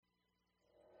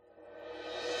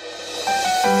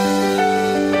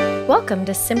Welcome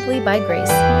to Simply by Grace,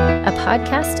 a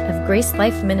podcast of Grace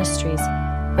Life Ministries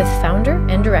with founder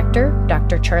and director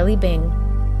Dr. Charlie Bing.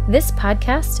 This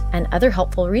podcast and other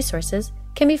helpful resources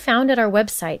can be found at our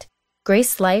website,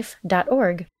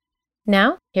 gracelife.org.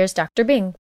 Now, here's Dr.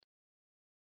 Bing.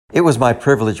 It was my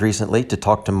privilege recently to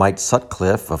talk to Mike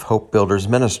Sutcliffe of Hope Builders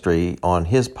Ministry on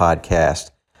his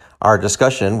podcast. Our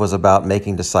discussion was about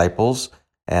making disciples,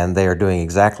 and they are doing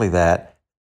exactly that,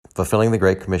 fulfilling the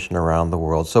Great Commission around the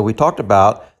world. So we talked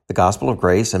about the gospel of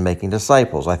grace and making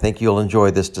disciples. I think you'll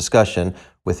enjoy this discussion.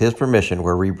 With his permission,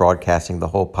 we're rebroadcasting the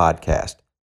whole podcast.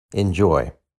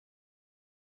 Enjoy.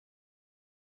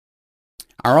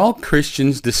 Are all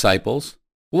Christians disciples?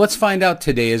 Well, let's find out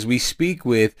today as we speak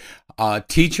with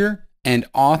teacher and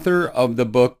author of the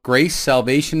book Grace,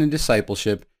 Salvation, and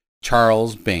Discipleship,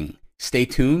 Charles Bing. Stay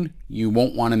tuned. You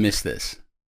won't want to miss this.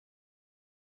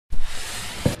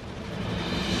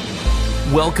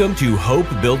 Welcome to Hope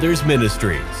Builders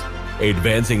Ministries,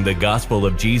 advancing the gospel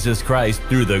of Jesus Christ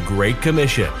through the Great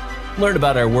Commission. Learn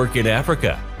about our work in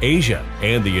Africa, Asia,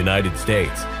 and the United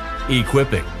States,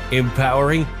 equipping,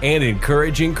 empowering, and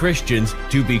encouraging Christians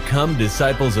to become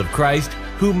disciples of Christ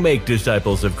who make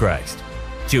disciples of Christ.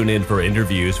 Tune in for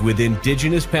interviews with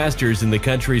indigenous pastors in the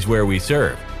countries where we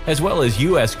serve, as well as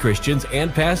U.S. Christians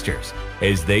and pastors,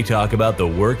 as they talk about the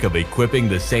work of equipping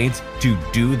the saints to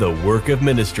do the work of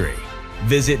ministry.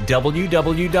 Visit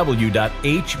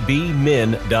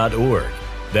www.hbmin.org.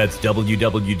 That's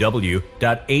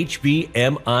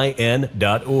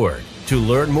www.hbmin.org to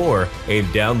learn more and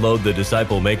download the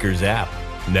Disciple Makers app.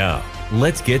 Now,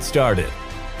 let's get started.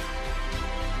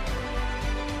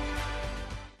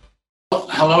 Well,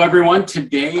 hello, everyone.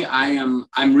 Today, I'm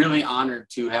really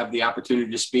honored to have the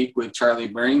opportunity to speak with Charlie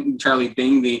Bing,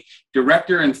 the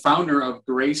director and founder of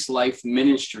Grace Life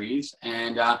Ministries.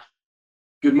 And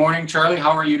good morning, Charlie.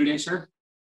 How are you today, sir?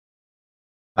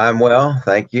 I'm well,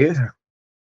 thank you.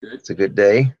 Good. It's a good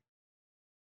day.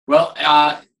 Well,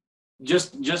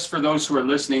 just for those who are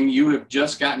listening, you have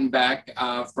just gotten back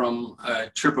from a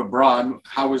trip abroad.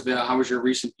 How was your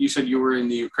recent? You said you were in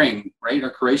the Ukraine, right, or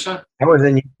Croatia? I was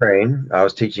in Ukraine. I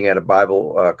was teaching at a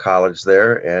Bible college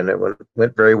there, and it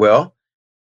went very well.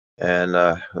 And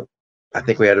I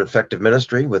think we had an effective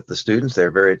ministry with the students. They're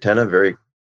very attentive, very,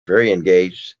 very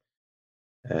engaged.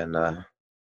 And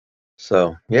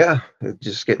so, yeah,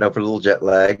 just getting over a little jet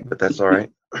lag, but that's all right.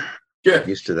 Good.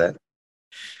 Used to that.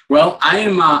 Well,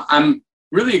 I'm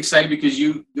really excited because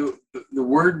the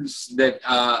words that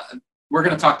we're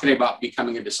going to talk today about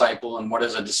becoming a disciple and what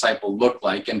does a disciple look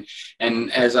like. And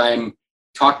as I'm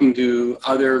talking to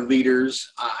other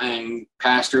leaders and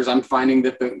pastors, I'm finding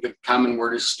that the common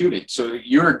word is student. So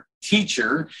you're a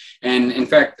teacher, and in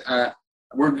fact,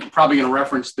 we're probably going to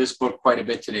reference this book quite a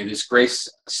bit today, this Grace,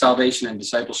 Salvation, and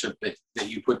Discipleship that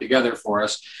you put together for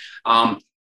us.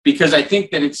 Because I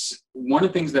think that it's one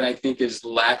of the things that I think is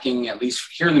lacking, at least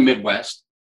here in the Midwest,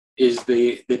 is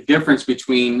the difference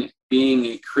between being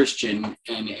a Christian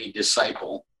and a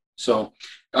disciple. So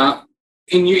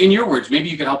in your words, maybe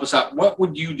you could help us out. What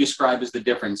would you describe as the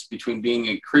difference between being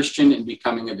a Christian and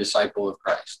becoming a disciple of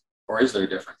Christ? Or is there a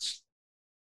difference?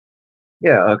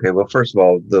 Yeah, okay. Well, first of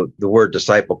all, the word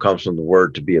disciple comes from the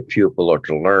word to be a pupil or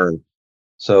to learn.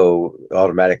 So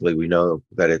automatically we know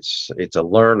that it's a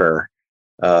learner.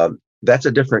 That's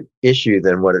a different issue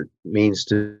than what it means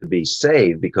to be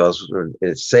saved, because when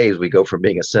it's saved, we go from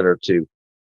being a sinner to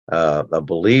a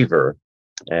believer,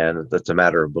 and that's a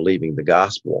matter of believing the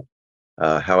gospel.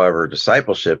 However,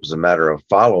 discipleship is a matter of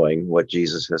following what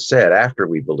Jesus has said after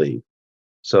we believe.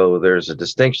 So there's a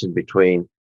distinction between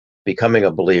becoming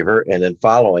a believer and then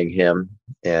following him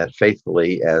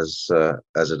faithfully as a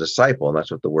disciple, and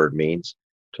that's what the word means,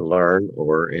 to learn,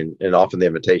 and often the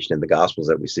invitation in the Gospels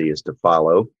that we see is to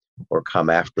follow or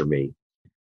come after me.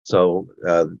 So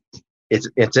it's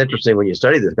interesting when you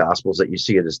study the Gospels that you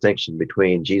see a distinction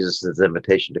between Jesus'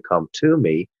 invitation to come to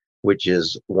me, which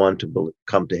is one to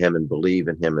come to him and believe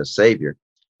in him as Savior,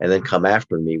 and then come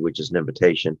after me, which is an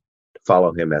invitation to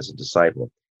follow him as a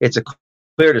disciple. It's a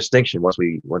clear distinction once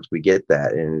we get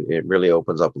that, and it really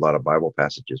opens up a lot of Bible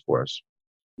passages for us.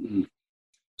 Mm-hmm.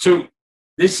 So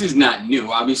this is not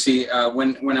new. Obviously,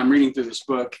 when I'm reading through this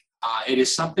book, it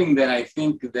is something that I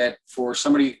think that for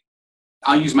somebody,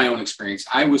 I'll use my own experience.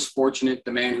 I was fortunate.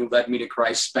 The man who led me to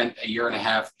Christ spent a year and a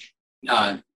half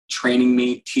training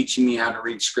me, teaching me how to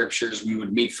read scriptures. We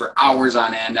would meet for hours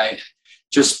on end. I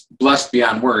just blessed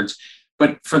beyond words.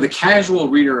 But for the casual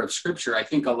reader of scripture, I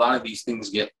think a lot of these things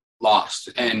get lost.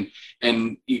 And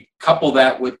you couple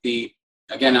that with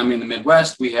again, I'm in the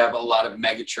Midwest. We have a lot of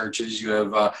mega churches. You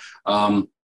have,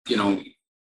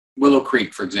 Willow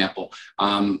Creek, for example.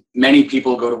 Many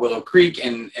people go to Willow Creek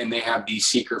and they have the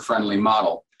seeker-friendly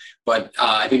model. But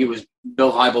I think it was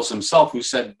Bill Hybels himself who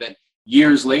said that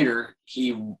years later,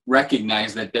 he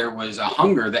recognized that there was a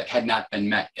hunger that had not been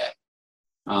met yet.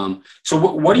 So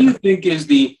what do you think is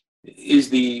the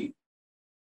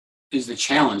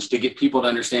challenge to get people to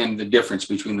understand the difference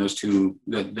between those two,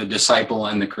 the disciple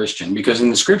and the Christian? Because in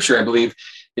the scripture, I believe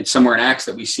it's somewhere in Acts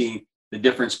that we see the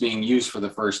difference being used for the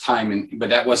first time, but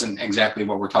that wasn't exactly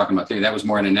what we're talking about today. That was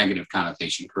more in a negative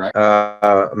connotation, correct?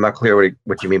 I'm not clear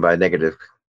what you mean by negative.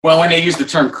 Well, when they used the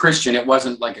term Christian, it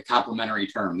wasn't like a complimentary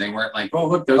term. They weren't like, oh,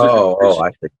 look, those are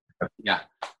I see. Yeah.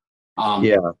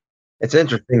 Yeah. It's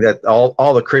interesting that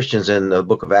all the Christians in the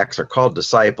book of Acts are called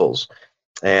disciples,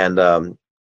 and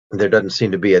there doesn't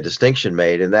seem to be a distinction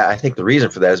made. And that, I think the reason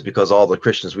for that is because all the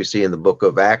Christians we see in the book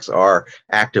of Acts are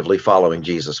actively following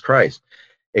Jesus Christ,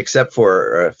 except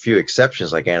for a few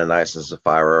exceptions like Ananias and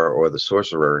Sapphira or the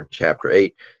sorcerer in chapter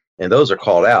 8. And those are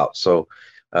called out. So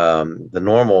the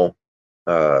normal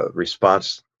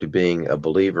response to being a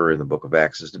believer in the book of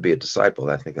Acts is to be a disciple.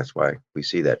 I think that's why we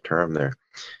see that term there.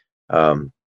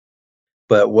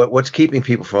 But what's keeping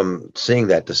people from seeing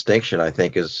that distinction, I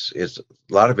think, is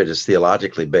a lot of it is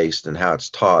theologically based in how it's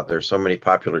taught. There's so many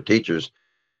popular teachers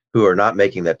who are not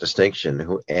making that distinction,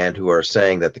 who are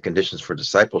saying that the conditions for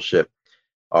discipleship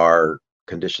are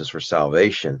conditions for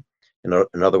salvation. In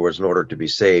other words, in order to be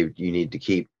saved, you need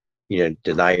to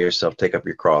deny yourself, take up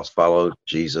your cross, follow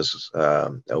Jesus,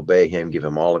 obey him, give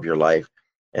him all of your life,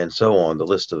 and so on. The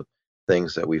list of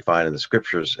things that we find in the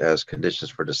scriptures as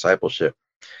conditions for discipleship.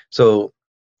 So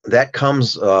that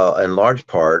comes in large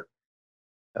part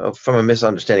from a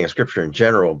misunderstanding of scripture in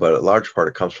general, but in large part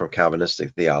it comes from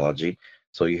Calvinistic theology.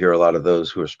 So you hear a lot of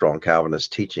those who are strong Calvinists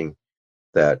teaching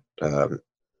that,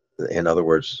 in other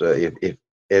words,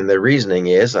 and the reasoning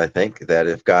is, I think, that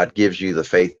if God gives you the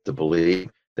faith to believe,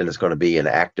 then it's going to be an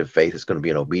active faith, it's going to be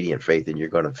an obedient faith, and you're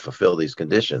going to fulfill these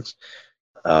conditions.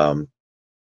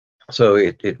 So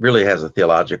it really has a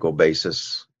theological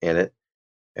basis in it.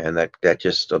 And that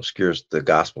just obscures the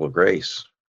gospel of grace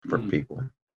for people.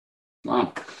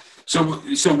 Wow. So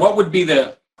what would be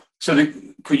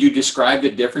could you describe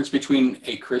the difference between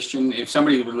a Christian? If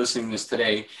somebody were listening to this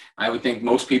today, I would think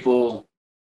most people,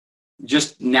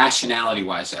 just nationality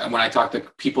wise, when I talk to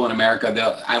people in America,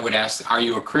 I would ask, are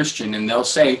you a Christian? And they'll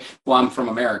say, well, I'm from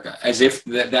America, as if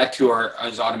that too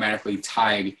is automatically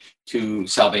tied to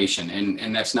salvation.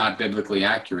 And that's not biblically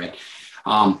accurate.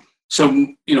 So,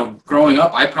 growing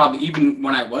up, I probably, even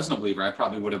when I wasn't a believer, I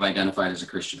probably would have identified as a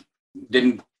Christian.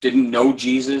 Didn't know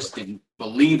Jesus, didn't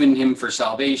believe in him for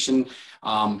salvation.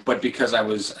 But because I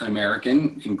was an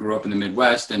American and grew up in the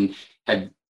Midwest and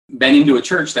had been into a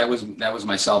church, that was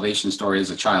my salvation story as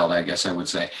a child, I guess I would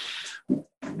say.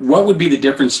 What would be the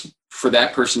difference for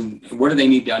that person? What do they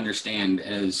need to understand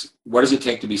as what does it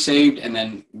take to be saved? And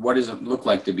then what does it look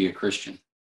like to be a Christian?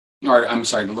 Or I'm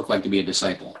sorry, to look like to be a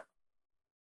disciple?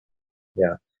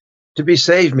 Yeah. To be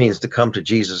saved means to come to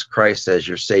Jesus Christ as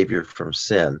your Savior from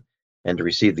sin and to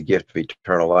receive the gift of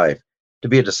eternal life. To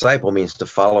be a disciple means to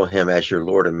follow him as your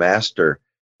Lord and Master,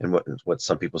 and what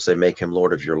some people say, make him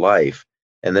Lord of your life,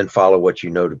 and then follow what you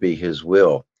know to be his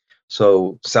will.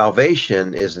 So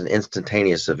salvation is an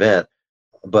instantaneous event,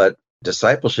 but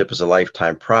discipleship is a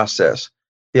lifetime process.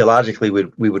 Theologically,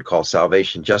 we would call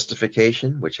salvation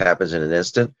justification, which happens in an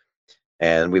instant,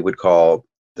 and we would call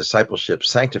discipleship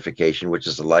sanctification, which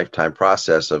is a lifetime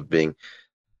process of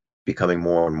becoming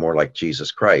more and more like Jesus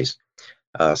Christ.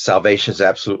 Salvation is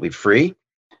absolutely free,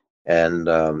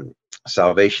 and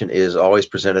salvation is always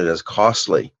presented as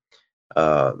costly.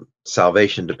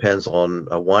 Salvation depends on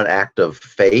one act of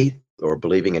faith or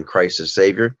believing in Christ as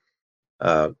Savior.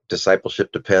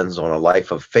 Discipleship depends on a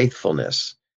life of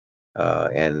faithfulness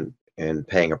and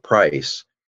paying a price.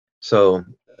 So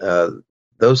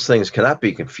those things cannot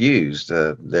be confused.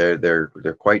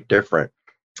 They're quite different,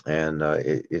 and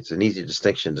it's an easy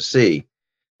distinction to see,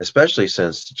 especially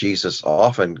since Jesus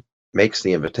often makes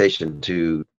the invitation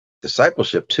to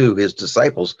discipleship to his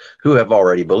disciples who have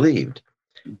already believed,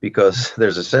 because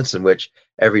there's a sense in which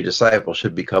every disciple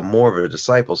should become more of a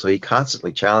disciple. So he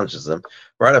constantly challenges them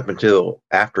right up until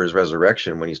after his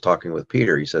resurrection, when he's talking with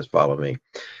Peter, he says, follow me.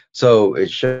 So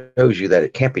it shows you that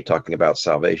it can't be talking about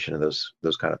salvation in those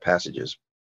kind of passages.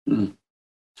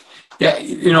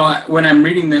 Yeah, when I'm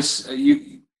reading this,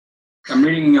 I'm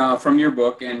reading from your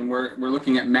book, and we're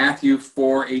looking at Matthew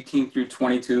 4:18 through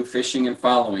 22. Fishing and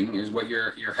following is what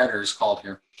your header is called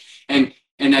here, and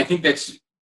I think that's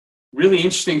really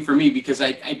interesting for me, because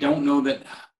I don't know that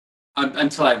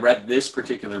until I read this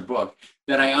particular book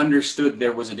that I understood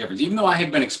there was a difference. Even though I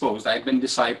had been exposed, I had been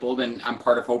discipled, and I'm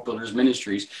part of Hope Builders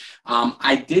Ministries,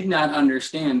 I did not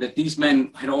understand that these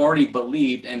men had already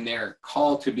believed, and their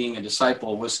call to being a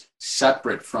disciple was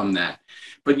separate from that.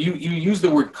 But you use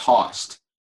the word cost.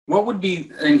 What would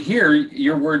be, and here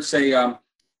your words say,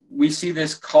 we see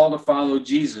this call to follow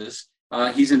Jesus.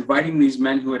 He's inviting these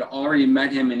men who had already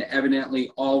met him and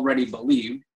evidently already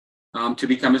believed to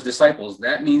become his disciples.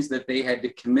 That means that they had to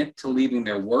commit to leaving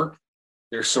their work,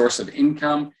 their source of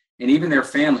income, and even their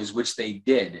families, which they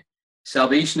did.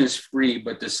 Salvation is free,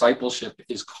 but discipleship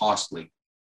is costly.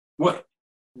 What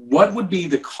would be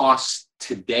the cost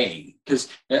today? Because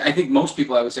I think most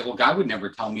people, I would say, well, God would never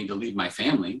tell me to leave my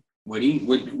family, would he?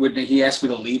 Would he ask me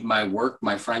to leave my work,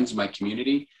 my friends, my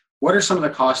community? What are some of the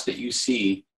costs that you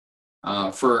see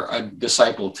for a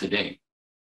disciple today?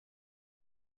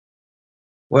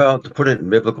 Well, to put it in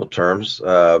biblical terms,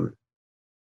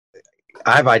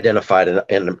 I've identified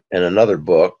in another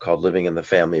book called Living in the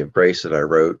Family of Grace that I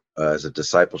wrote as a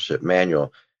discipleship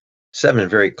manual, 7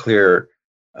 very clear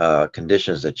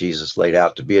conditions that Jesus laid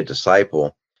out to be a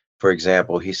disciple. For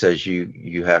example, he says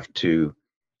you have to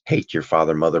hate your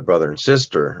father, mother, brother, and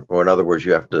sister, or in other words,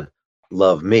 you have to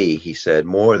love me, he said,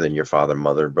 more than your father,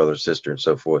 mother, brother, sister, and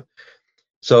so forth.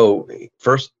 So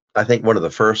first, I think one of the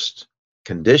first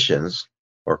conditions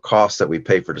or costs that we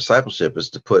pay for discipleship is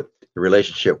to put the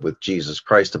relationship with Jesus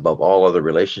Christ above all other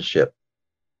relationship.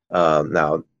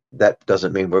 Now, that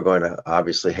doesn't mean we're going to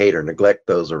obviously hate or neglect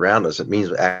those around us. It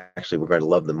means actually we're going to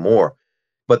love them more.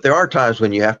 But there are times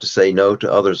when you have to say no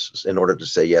to others in order to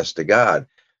say yes to God.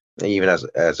 And even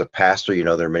as a pastor,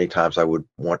 there are many times I would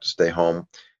want to stay home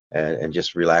and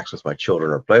just relax with my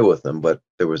children or play with them. But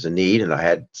there was a need, and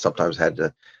I sometimes had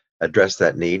to address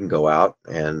that need and go out.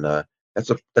 And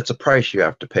that's a price you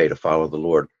have to pay to follow the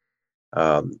Lord.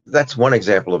 That's one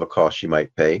example of a cost you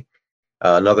might pay.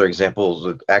 Another example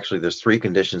is actually there's 3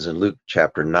 conditions in Luke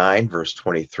chapter 9, verse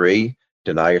 23.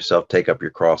 Deny yourself, take up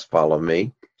your cross, follow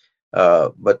me.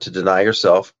 But to deny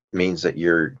yourself means that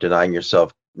you're denying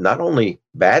yourself not only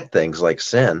bad things like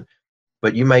sin,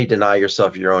 but you may deny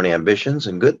yourself your own ambitions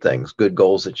and good things, good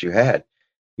goals that you had.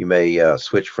 You may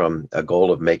switch from a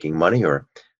goal of making money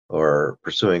or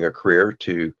pursuing a career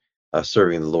to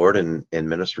serving the Lord in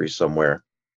ministry somewhere.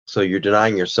 So you're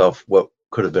denying yourself what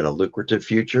could have been a lucrative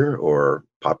future or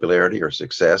popularity or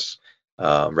success,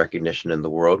 recognition in the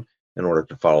world in order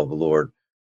to follow the Lord.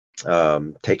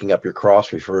 Taking up your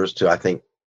cross refers to, I think,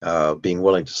 being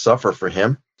willing to suffer for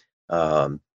him.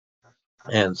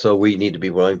 And so we need to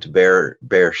be willing to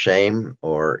bear shame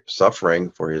or suffering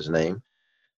for his name.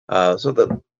 Those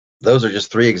are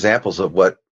just 3 examples of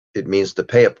what it means to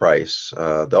pay a price.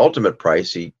 The ultimate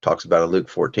price he talks about in Luke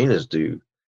 14 is to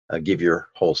give your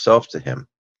whole self to him.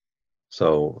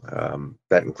 So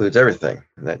that includes everything.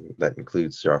 That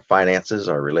includes our finances,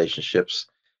 our relationships,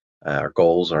 our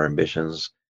goals, our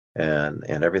ambitions, and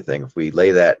everything. If we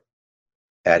lay that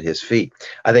at his feet,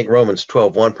 I think Romans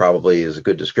 12:1 probably is a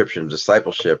good description of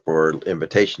discipleship or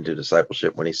invitation to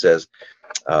discipleship when he says,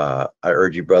 I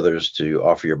urge you, brothers, to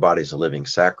offer your bodies a living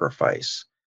sacrifice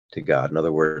to God. In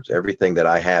other words, everything that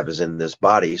I have is in this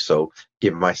body, so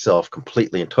give myself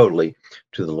completely and totally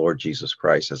to the Lord Jesus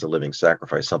Christ as a living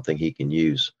sacrifice, something he can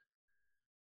use.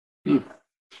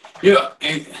 Here's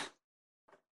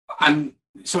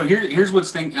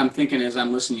what's I'm thinking as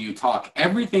I'm listening to you talk.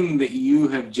 Everything that you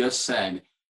have just said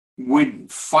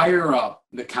would fire up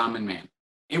the common man.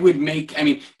 It would make,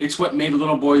 it's what made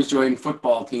little boys join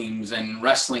football teams and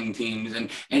wrestling teams, and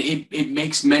it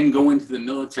makes men go into the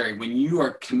military when you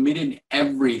are committed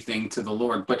everything to the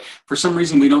Lord. But for some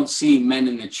reason, we don't see men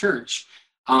in the church.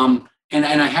 And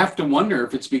I have to wonder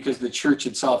if it's because the church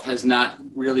itself has not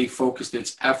really focused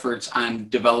its efforts on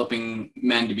developing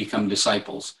men to become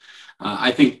disciples.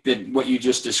 I think that what you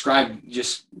just described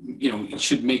it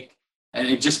should make, and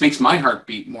it just makes my heart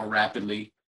beat more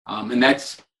rapidly. And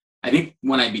that's, I think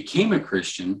when I became a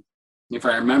Christian, if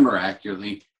I remember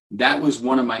accurately, that was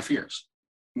one of my fears.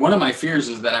 One of my fears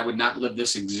is that I would not live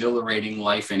this exhilarating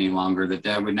life any longer, that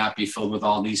I would not be filled with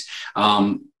all these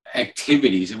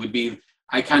activities. It would be,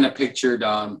 I kind of pictured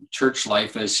church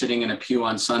life as sitting in a pew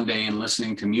on Sunday and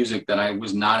listening to music that I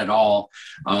was not at all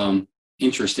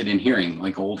interested in hearing,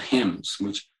 like old hymns,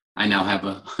 which I now have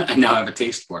a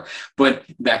taste for. But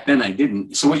back then I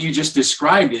didn't. So what you just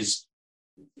described is,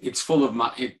 it's full of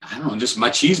just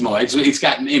machismo. It's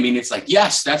got, it's like,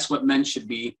 yes, that's what men should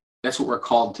be. That's what we're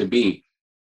called to be.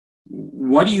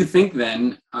 What do you think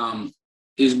then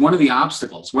is one of the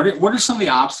obstacles? What are some of the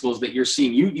obstacles that you're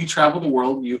seeing? You travel the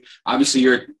world. You obviously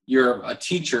you're a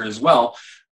teacher as well.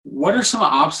 What are some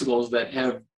obstacles that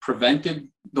have prevented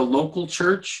the local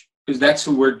church, because that's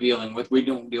who we're dealing with. We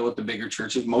don't deal with the bigger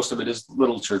churches. Most of it is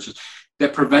little churches,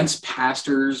 that prevents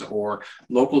pastors or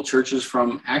local churches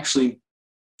from actually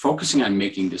focusing on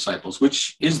making disciples,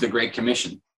 which is the Great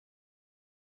Commission?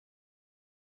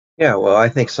 Yeah, well, I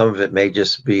think some of it may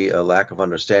just be a lack of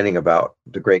understanding about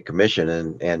the Great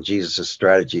Commission and Jesus'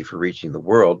 strategy for reaching the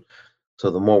world.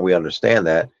 So the more we understand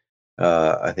that,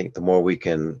 I think the more we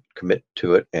can commit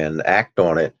to it and act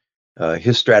on it.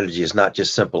 His strategy is not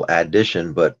just simple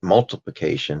addition, but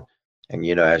multiplication. And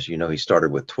as you know, he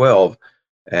started with 12,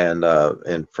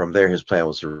 and from there his plan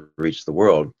was to reach the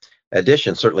world.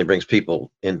 Addition certainly brings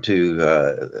people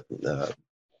into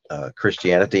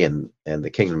Christianity and the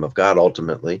kingdom of God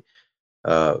ultimately.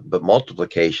 But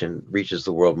multiplication reaches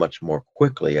the world much more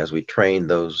quickly as we train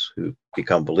those who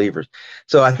become believers.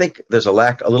 So I think there's a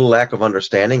little lack of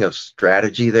understanding of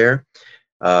strategy there.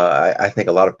 I think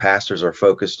a lot of pastors are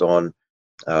focused on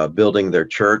building their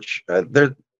church. And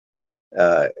there's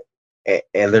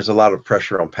a lot of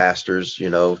pressure on pastors,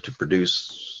 to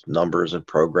produce numbers and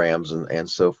programs and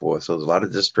so forth. So there's a lot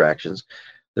of distractions.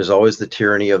 There's always the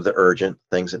tyranny of the urgent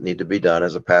things that need to be done.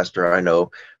 As a pastor, I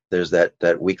know there's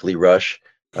that weekly rush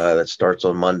that starts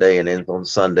on Monday and ends on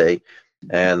Sunday.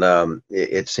 And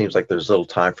it seems like there's little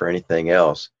time for anything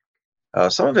else.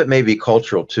 Some of it may be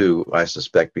cultural too, I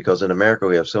suspect, because in America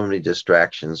we have so many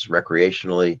distractions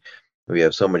recreationally. We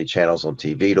have so many channels on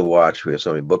TV to watch. We have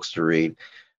so many books to read.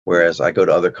 Whereas I go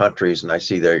to other countries and I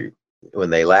see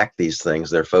when they lack these things,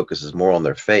 their focus is more on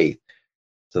their faith.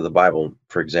 So the Bible,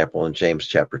 for example, in James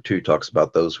chapter 2 talks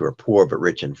about those who are poor but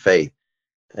rich in faith.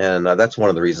 And that's one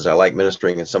of the reasons I like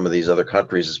ministering in some of these other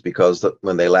countries, is because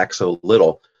when they lack so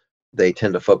little, they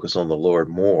tend to focus on the Lord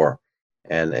more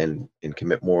and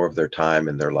commit more of their time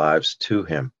and their lives to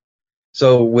him.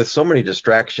 So with so many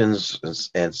distractions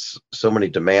and so many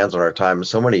demands on our time and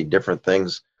so many different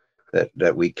things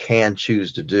that we can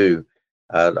choose to do,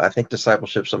 I think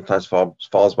discipleship sometimes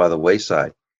falls by the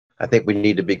wayside. I think we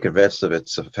need to be convinced of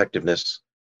its effectiveness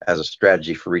as a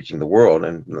strategy for reaching the world,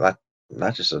 and not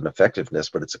just an effectiveness,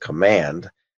 but it's a command,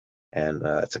 and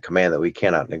it's a command that we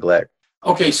cannot neglect.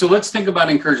 Okay, so let's think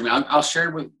about encouragement. I'll share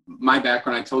with my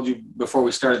background. I told you before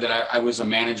we started that I was a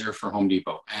manager for Home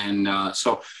Depot. And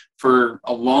so for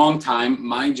a long time,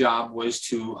 my job was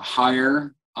to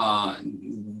hire,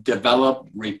 develop,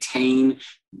 retain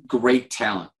great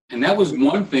talent. And that was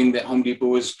one thing that Home Depot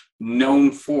was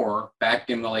known for back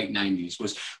in the late 90s,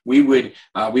 was we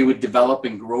would develop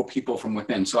and grow people from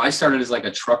within. So I started as like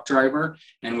a truck driver,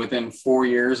 and within 4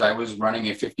 years, I was running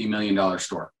a $50 million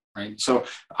store, right? So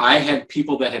I had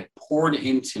people that had poured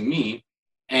into me,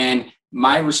 and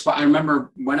my response, I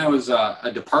remember when I was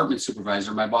a department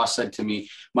supervisor, my boss said to me,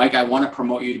 Mike, I want to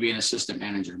promote you to be an assistant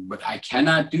manager, but I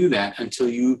cannot do that until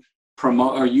you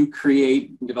promote or you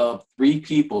create and develop 3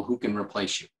 people who can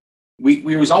replace you.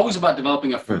 We was always about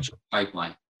developing a future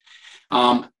pipeline.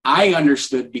 I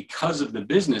understood, because of the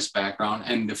business background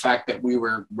and the fact that we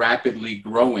were rapidly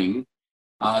growing,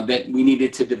 that we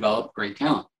needed to develop great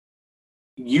talent.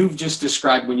 You've just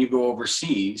described when you go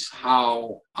overseas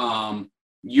how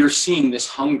you're seeing this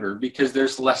hunger because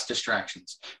there's less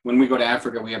distractions. When we go to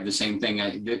Africa, we have the same thing.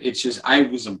 I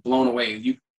was blown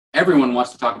away. Everyone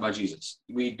wants to talk about Jesus.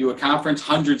 We do a conference,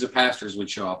 hundreds of pastors would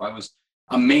show up. I was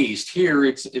amazed. Here,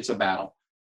 it's a battle.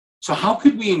 So how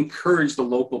could we encourage the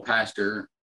local pastor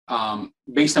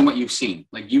based on what you've seen?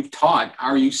 Like you've taught,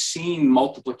 are you seeing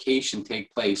multiplication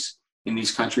take place in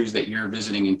these countries that you're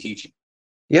visiting and teaching?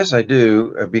 Yes, I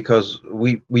do, because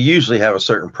we usually have a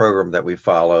certain program that we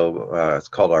follow. It's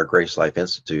called our Grace Life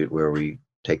Institute, where we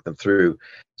take them through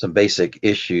some basic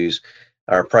issues.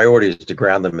 Our priority is to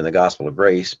ground them in the gospel of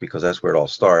grace, because that's where it all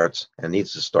starts and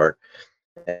needs to start,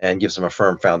 and gives them a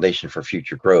firm foundation for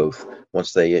future growth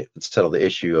once they settle the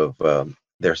issue of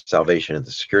their salvation and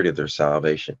the security of their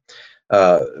salvation.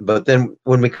 But then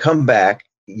when we come back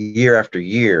year after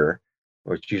year,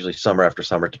 or it's usually summer after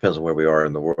summer, it depends on where we are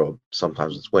in the world.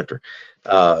 Sometimes it's winter.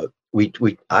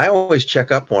 I always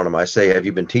check up on them. I say, have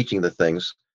you been teaching the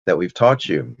things that we've taught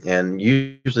you? And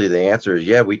usually the answer is,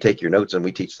 yeah, we take your notes and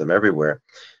we teach them everywhere.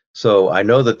 So I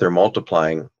know that they're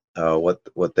multiplying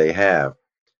what they have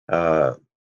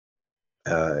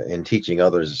in teaching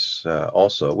others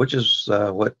also, which is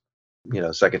what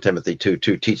 2 Timothy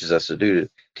 2:2 teaches us to do, to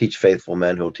teach faithful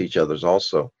men who will teach others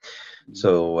also.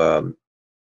 So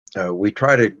we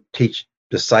try to teach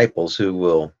disciples who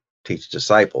will teach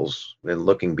disciples, and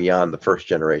looking beyond the first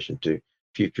generation to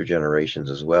future generations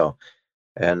as well.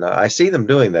 And I see them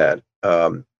doing that.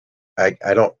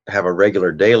 I don't have a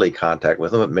regular daily contact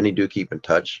with them, but many do keep in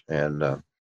touch. And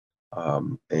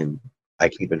I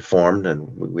keep informed,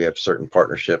 and we have certain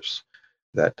partnerships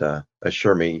that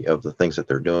assure me of the things that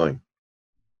they're doing.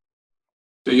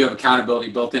 So you have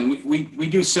accountability built in. We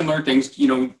do similar things.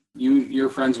 You're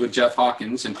friends with Jeff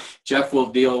Hawkins, and Jeff will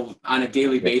deal on a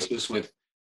daily basis with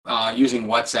using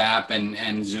WhatsApp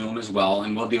and Zoom as well.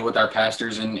 And we'll deal with our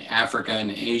pastors in Africa and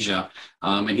Asia.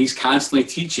 And he's constantly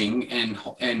teaching and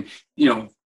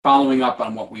following up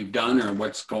on what we've done or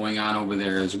what's going on over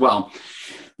there as well.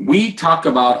 We talk a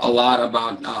lot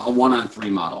about a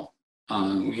 1-on-3 model.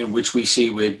 Which we see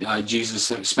with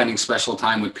Jesus spending special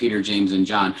time with Peter, James, and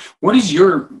John. What does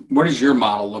your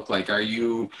model look like? Are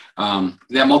you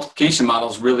that multiplication model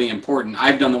is really important?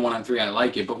 I've done the 1-on-3. I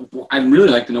like it, but I'd really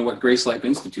like to know what Grace Life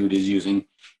Institute is using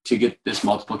to get this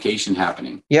multiplication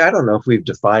happening. Yeah, I don't know if we've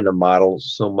defined a model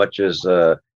so much as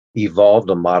evolved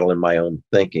a model in my own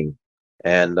thinking,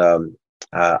 and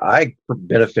I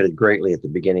benefited greatly at the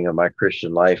beginning of my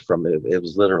Christian life from it. It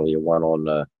was literally a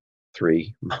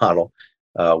 1-on-3 model,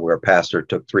 where a pastor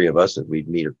took 3 of us and we'd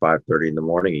meet at 5:30 in the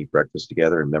morning, eat breakfast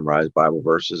together, and memorize Bible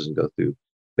verses and go through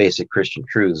basic Christian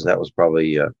truths. And that was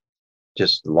probably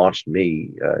just launched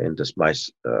me into my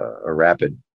a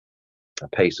rapid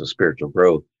pace of spiritual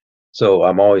growth. So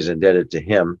I'm always indebted to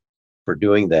him for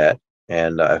doing that,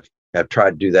 and I've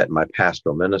tried to do that in my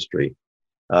pastoral ministry.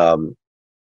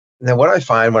 Now, what I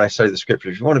find when I study the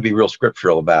scriptures, if you want to be real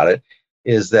scriptural about it,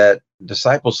 is that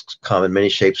disciples come in many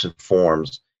shapes and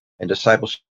forms, and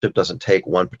discipleship doesn't take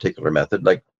one particular method.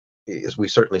 Like, as we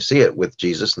certainly see it with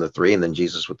Jesus and the 3, and then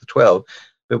Jesus with the 12,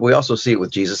 but we also see it with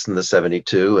Jesus and the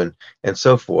 72, and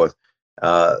so forth.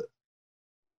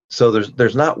 So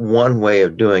there's not one way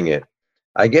of doing it.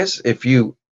 I guess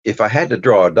if I had to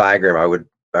draw a diagram,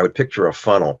 I would picture a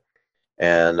funnel.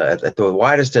 And at the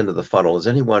widest end of the funnel is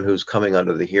anyone who's coming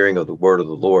under the hearing of the word of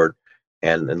the Lord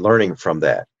and learning from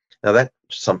that. Now, that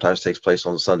sometimes takes place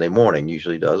on Sunday morning,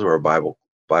 usually does, or a Bible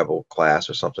class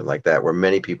or something like that, where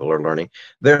many people are learning.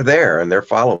 They're there and they're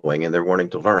following and they're wanting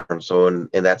to learn. So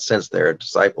in that sense, they're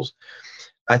disciples.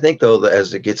 I think, though, that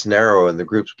as it gets narrow and the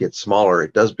groups get smaller,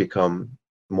 it does become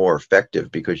more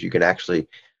effective because you can actually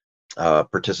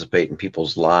participate in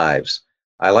people's lives.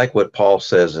 I like what Paul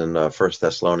says in 1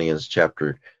 Thessalonians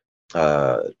chapter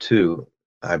 2,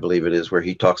 I believe it is, where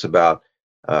he talks about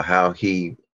how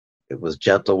he was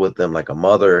gentle with them like a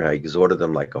mother, how he exhorted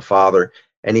them like a father.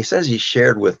 And he says he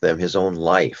shared with them his own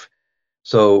life.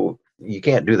 So you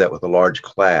can't do that with a large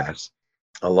class.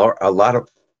 A lot of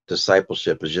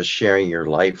discipleship is just sharing your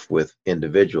life with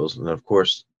individuals. And of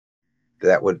course,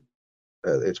 that would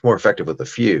it's more effective with a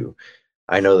few.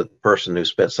 I know that the person who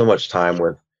spent so much time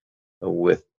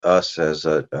with us as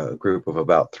a group of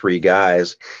about 3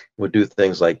 guys would do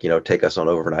things like, take us on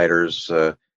overnighters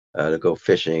to go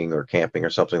fishing or camping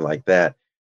or something like that.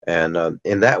 And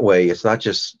in that way, it's not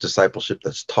just discipleship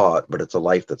that's taught, but it's a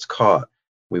life that's caught.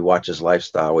 We watch his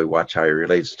lifestyle. We watch how he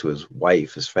relates to his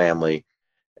wife, his family,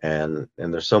 and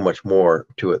there's so much more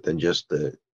to it than just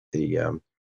the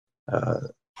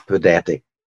pedantic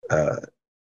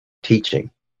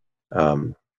teaching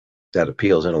that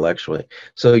appeals intellectually.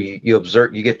 So you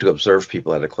get to observe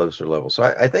people at a closer level. So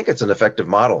I think it's an effective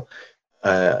model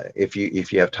if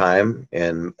you have time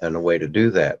and a way to do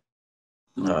that.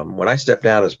 When I stepped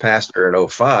down as pastor in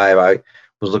 2005, I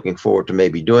was looking forward to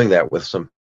maybe doing that with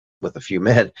a few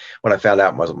men. When I found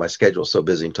out my schedule was so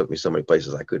busy and took me so many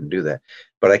places, I couldn't do that.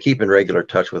 But I keep in regular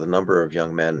touch with a number of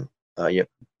young men,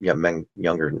 men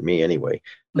younger than me anyway,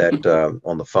 that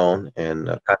on the phone, and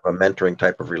kind of a mentoring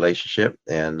type of relationship,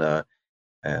 and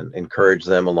encourage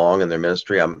them along in their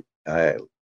ministry.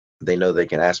 They know they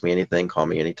can ask me anything, call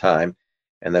me anytime,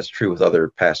 and that's true with other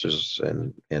pastors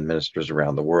and ministers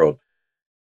around the world.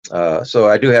 So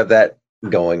I do have that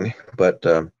going, but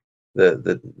the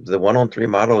 1-on-3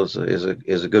 model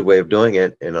is a good way of doing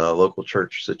it in a local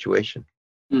church situation.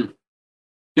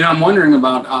 I'm wondering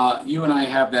about you and I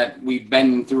have that. We've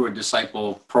been through a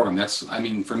disciple program.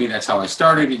 For me, that's how I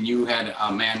started, and you had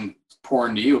a man pour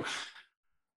into you.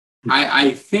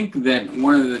 I think that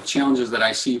one of the challenges that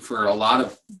I see for a lot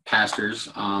of pastors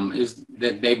is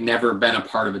that they've never been a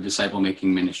part of a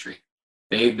disciple-making ministry.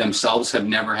 They themselves have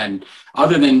never had,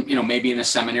 other than, maybe in a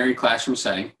seminary classroom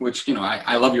setting, which,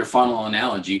 I love your funnel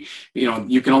analogy.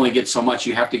 You can only get so much.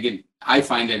 You have to get, I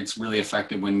find that it's really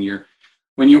effective when your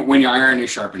iron is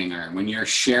sharpening iron, when you're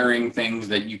sharing things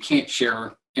that you can't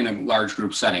share in a large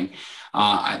group setting.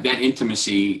 That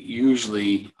intimacy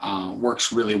usually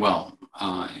works really well.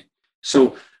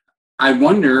 So I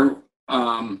wonder,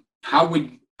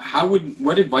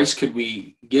 what advice could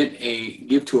we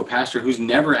give to a pastor who's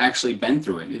never actually been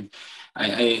through it?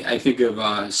 I think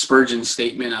of Spurgeon's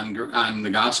statement on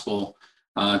the gospel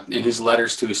in his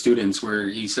letters to his students, where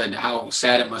he said how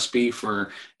sad it must be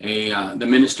for the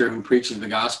minister who preaches the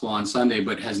gospel on Sunday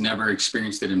but has never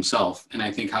experienced it himself. And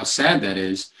I think how sad that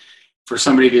is for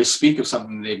somebody to speak of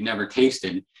something they've never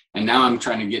tasted. And now I'm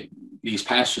trying to get these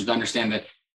pastors to understand that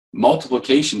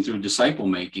multiplication through disciple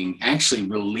making actually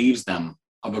relieves them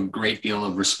of a great deal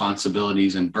of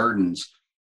responsibilities and burdens.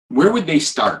 Where would they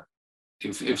start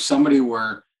if somebody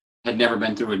had never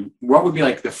been through it? What would be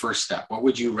like the first step? What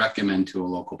would you recommend to a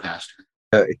local pastor?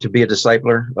 To be a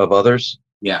discipler of others?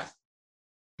 Yeah.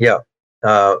 Yeah.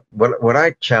 What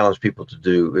I challenge people to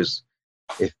do is,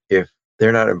 if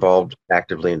they're not involved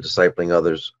actively in discipling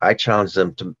others, I challenge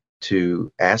them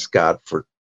to ask God for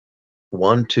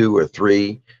 1, 2, or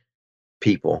 3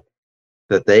 people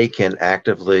that they can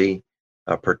actively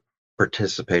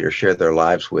participate or share their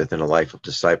lives with in a life of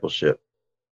discipleship.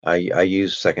 I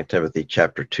use 2 Timothy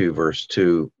chapter 2, verse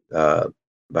 2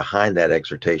 behind that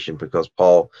exhortation, because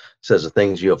Paul says, the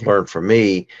things you have learned from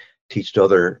me, teach to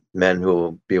other men who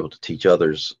will be able to teach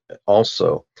others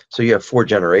also. So you have 4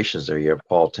 generations there. You have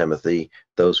Paul, Timothy,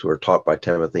 those who are taught by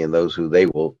Timothy, and those who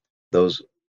will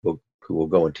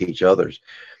go and teach others.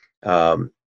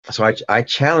 So I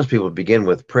challenge people to begin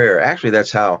with prayer. Actually,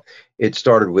 that's how it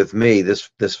started with me.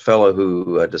 This fellow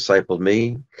who discipled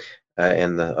me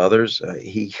and the others,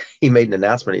 he made an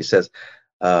announcement. He says,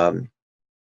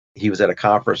 he was at a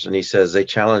conference, and he says they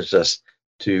challenged us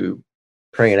to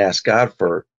pray and ask God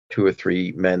for 2 or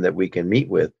 3 men that we can meet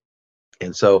with.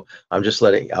 And so I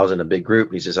was in a big group,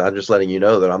 and he says, I'm just letting you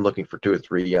know that I'm looking for 2 or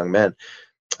 3 young men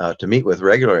to meet with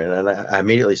regularly. And I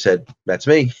immediately said, that's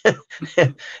me.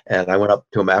 And I went up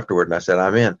to him afterward and I said,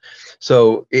 I'm in.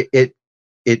 So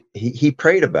he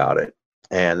prayed about it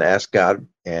and asked God,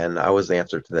 and I was the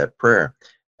answer to that prayer.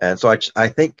 And so I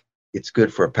think it's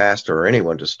good for a pastor or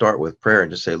anyone to start with prayer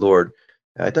and just say, Lord,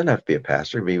 it doesn't have to be a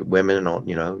pastor, it can be women,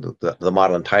 the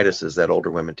model in Titus is that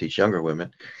older women teach younger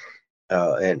women,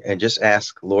 and just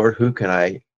ask, Lord, who can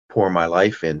I pour my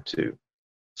life into?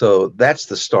 So that's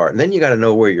the start. And then you got to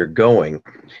know where you're going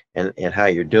and how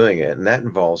you're doing it. And that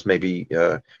involves maybe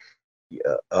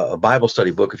a Bible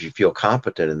study book if you feel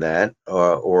competent in that,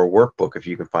 or a workbook if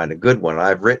you can find a good one.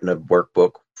 I've written a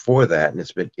workbook for that,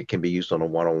 and it can be used on a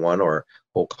one-on-one or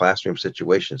whole classroom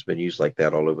situation. It's been used like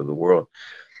that all over the world.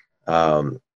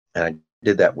 And I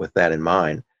did that with that in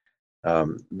mind.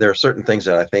 There are certain things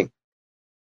that I think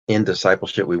in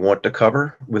discipleship we want to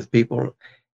cover with people,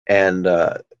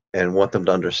 and want them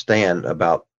to understand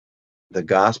about the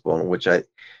gospel, which I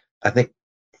think,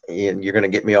 and you're going to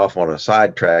get me off on a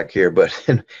sidetrack here, but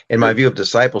in my view of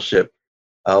discipleship,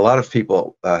 a lot of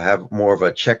people have more of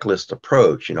a checklist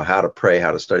approach, how to pray,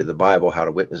 how to study the Bible, how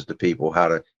to witness to people, how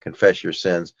to confess your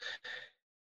sins.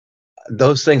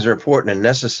 Those things are important and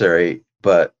necessary,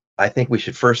 but I think we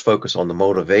should first focus on the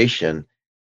motivation,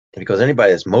 because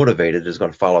anybody that's motivated is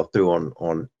going to follow through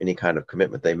on any kind of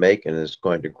commitment they make, and is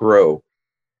going to grow.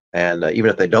 And even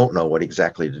if they don't know what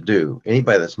exactly to do,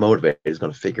 anybody that's motivated is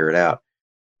going to figure it out.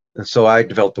 And so I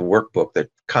developed a workbook that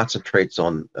concentrates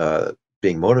on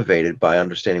being motivated by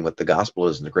understanding what the gospel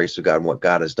is and the grace of God and what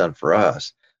God has done for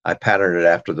us. I patterned it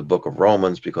after the book of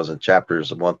Romans, because in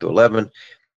chapters 1 through 11,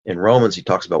 in Romans, he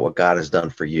talks about what God has done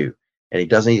for you. And he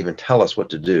doesn't even tell us what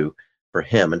to do for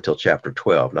him until chapter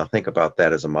 12. Now think about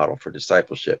that as a model for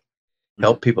discipleship.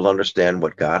 Help people understand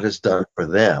what God has done for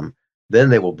them. Then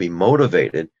they will be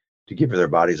motivated to give their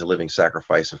bodies a living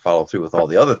sacrifice and follow through with all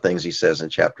the other things he says in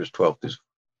chapters 12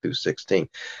 through 16.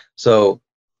 So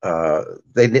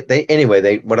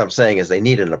what I'm saying is they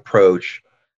need an approach,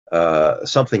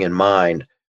 something in mind.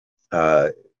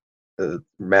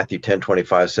 Matthew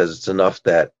 10:25 says it's enough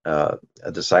that a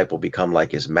disciple become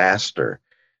like his master.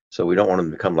 So we don't want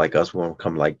them to become like us. We want them to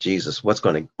become like Jesus. What's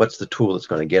the tool that's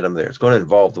going to get them there? It's going to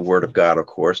involve the Word of God, of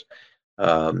course.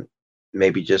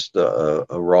 Maybe just a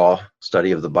raw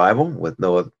study of the Bible with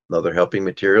no other helping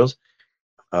materials,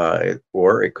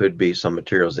 or it could be some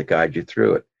materials that guide you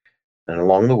through it. And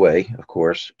along the way, of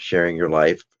course, sharing your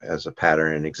life as a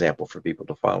pattern and example for people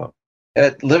to follow.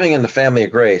 Living in the Family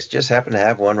of Grace, just happen to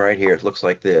have one right here. It looks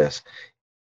like this.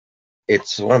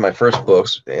 It's one of my first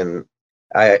books, and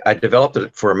I developed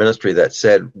it for a ministry that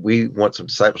said, we want some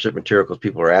discipleship material because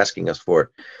people are asking us for it.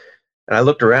 And I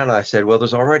looked around and I said, well,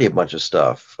 there's already a bunch of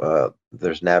stuff.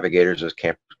 There's Navigators, there's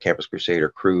Campus Crusader,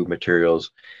 Crew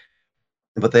materials,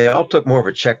 but they all took more of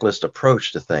a checklist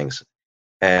approach to things.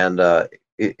 And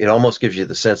it almost gives you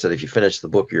the sense that if you finish the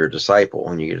book, you're a disciple,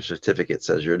 and you get a certificate that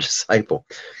says you're a disciple.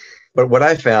 But what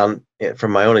I found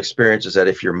from my own experience is that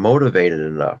if you're motivated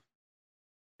enough,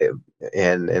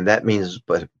 and that means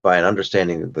by an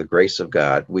understanding of the grace of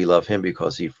God, we love him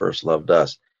because he first loved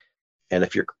us. And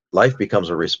if your life becomes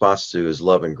a response to his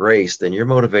love and grace, then you're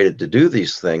motivated to do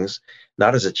these things,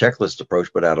 not as a checklist approach,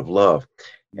 but out of love.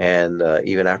 And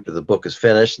even after the book is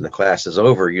finished and the class is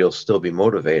over, you'll still be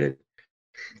motivated.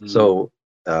 So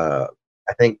I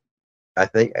think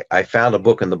I found a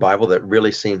book in the Bible that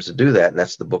really seems to do that, and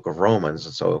that's the book of Romans.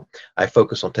 And so I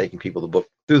focus on taking people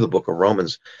through the book of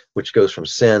Romans, which goes from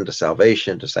sin to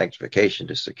salvation to sanctification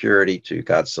to security to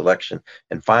God's selection,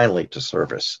 and finally to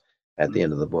service at the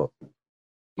end of the book.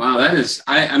 Wow, that is,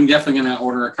 I'm definitely going to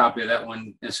order a copy of that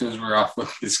one as soon as we're off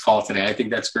with this call today. I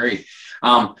think that's great.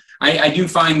 I do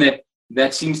find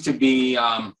that seems to be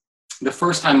the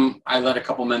first time I led a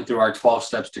couple men through our 12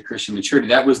 steps to Christian maturity.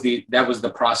 That was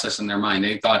the process in their mind.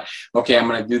 They thought, okay, I'm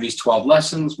going to do these 12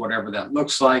 lessons, whatever that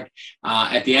looks like.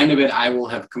 At the end of it, I will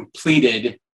have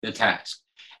completed the task.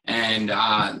 And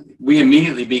we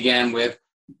immediately began with,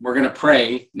 we're going to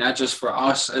pray, not just for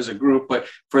us as a group, but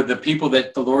for the people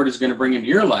that the Lord is going to bring into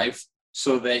your life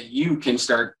so that you can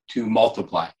start to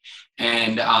multiply.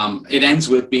 And it ends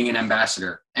with being an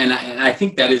ambassador. And I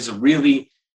think that is a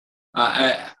really,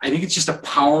 I think it's just a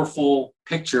powerful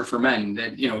picture for men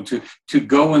that, to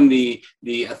go in the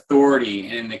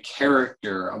authority and the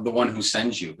character of the one who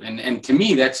sends you. And to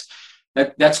me, that's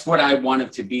what I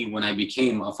wanted to be when I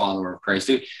became a follower of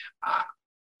Christ.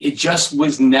 It just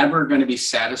was never going to be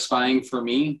satisfying for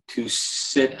me to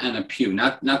sit in a pew.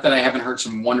 Not that I haven't heard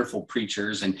some wonderful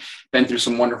preachers and been through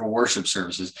some wonderful worship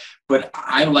services, but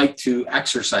I like to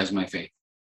exercise my faith.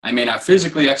 I may not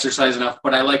physically exercise enough,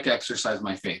 but I like to exercise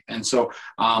my faith. And so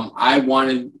I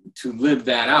wanted to live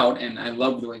that out. And I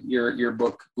love what your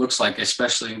book looks like,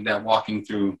 especially that walking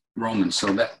through Romans.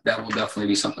 So that will definitely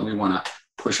be something we want to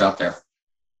push out there.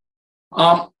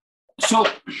 So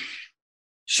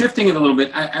shifting it a little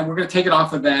bit, we're going to take it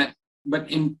off of that,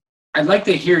 but I'd like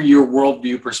to hear your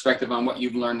worldview perspective on what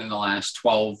you've learned in the last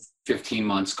 12, 15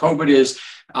 months. COVID has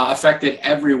affected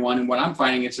everyone, and what I'm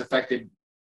finding, it's affected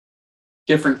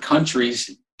different countries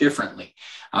differently.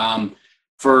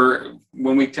 For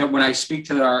when I speak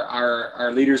to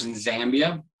our leaders in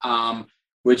Zambia,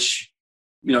 which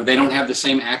they don't have the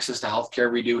same access to healthcare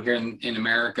we do here in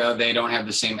America. They don't have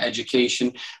the same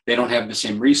education. They don't have the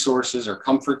same resources or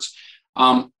comforts.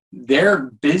 They're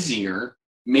busier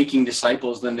making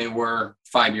disciples than they were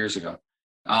 5 years ago.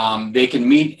 They can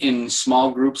meet in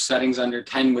small group settings under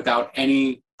 10 without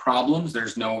any problems.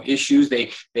 There's no issues.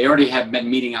 They already have been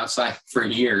meeting outside for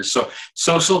years. So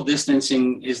social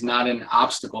distancing is not an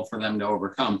obstacle for them to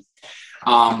overcome.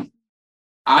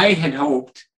 I had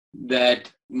hoped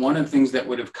that one of the things that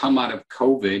would have come out of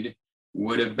COVID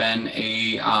would have been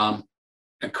a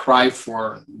cry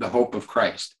for the hope of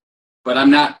Christ. But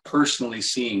I'm not personally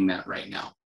seeing that right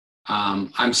now.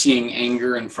 I'm seeing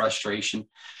anger and frustration.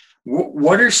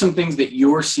 What are some things that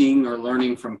you're seeing or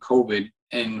learning from COVID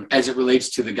and as it relates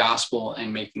to the gospel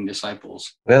and making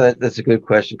disciples? Well, that's a good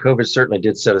question. COVID certainly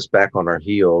did set us back on our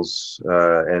heels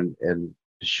and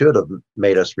should have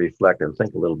made us reflect and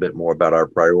think a little bit more about our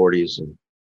priorities and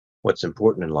what's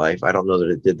important in life. I don't know that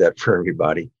it did that for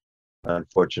everybody,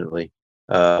 unfortunately.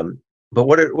 But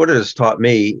what it has taught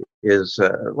me is,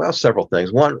 several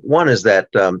things. One is that,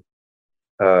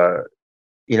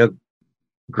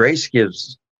 grace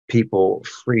gives people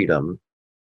freedom,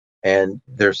 and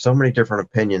there's so many different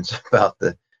opinions about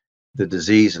the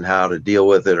disease and how to deal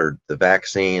with it, or the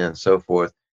vaccine and so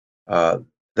forth,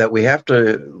 that we have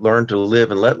to learn to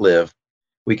live and let live.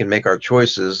 We can make our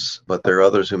choices, but there are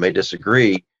others who may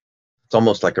disagree. It's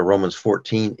almost like a Romans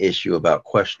 14 issue about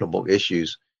questionable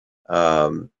issues.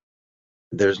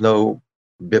 There's no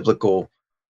biblical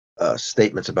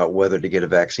statements about whether to get a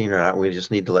vaccine or not. We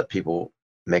just need to let people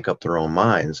make up their own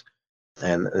minds,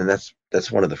 and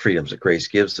that's one of the freedoms that grace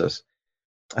gives us.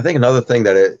 I think another thing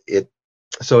that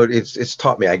it's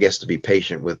taught me, I guess, to be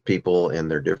patient with people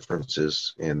and their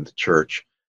differences in the church,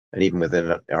 and even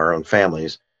within our own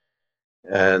families.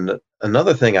 And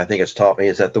another thing I think it's taught me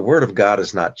is that the word of God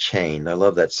is not chained. I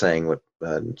love that saying with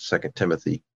 2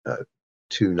 Timothy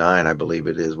 2:9, I believe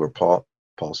it is, where Paul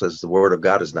says the word of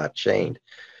God is not chained.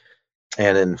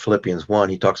 And in Philippians 1,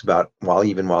 he talks about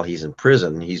even while he's in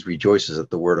prison, he rejoices that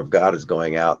the word of God is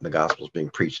going out and the gospel is being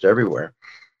preached everywhere.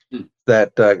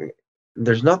 That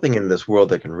there's nothing in this world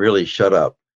that can really shut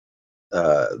up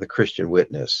the Christian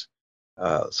witness.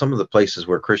 Some of the places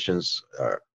where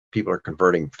people are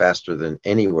converting faster than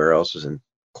anywhere else is in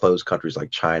closed countries like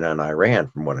China and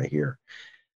Iran, from what I hear.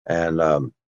 And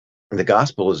the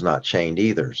gospel is not chained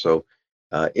either. So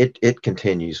it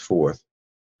continues forth.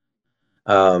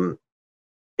 And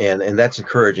that's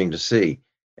encouraging to see.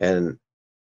 And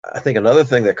I think another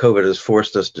thing that COVID has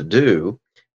forced us to do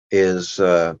is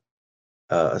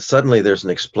suddenly there's an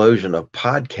explosion of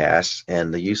podcasts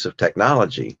and the use of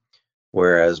technology,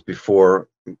 whereas before,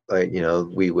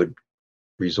 we would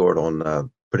resort on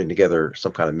putting together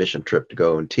some kind of mission trip to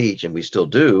go and teach, and we still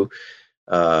do.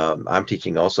 I'm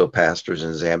teaching also pastors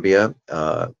in Zambia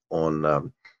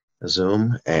on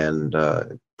Zoom,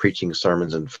 and preaching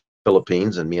sermons in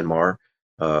Philippines and Myanmar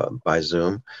by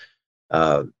Zoom.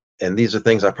 And these are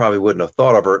things I probably wouldn't have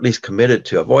thought of, or at least committed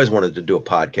to. I've always wanted to do a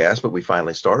podcast, but we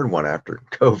finally started one after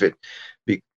COVID.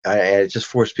 It just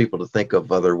forced people to think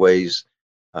of other ways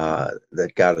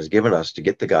that God has given us to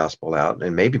get the gospel out,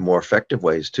 and maybe more effective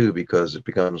ways too, because it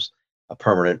becomes a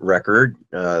permanent record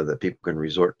that people can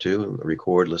resort to,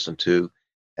 record, listen to,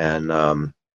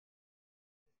 and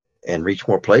reach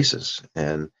more places.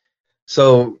 And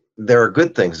so there are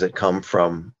good things that come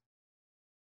from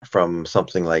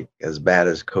something like as bad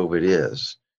as COVID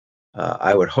is.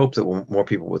 I would hope that more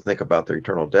people would think about their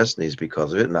eternal destinies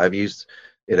because of it, and I've used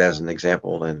it as an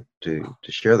example and to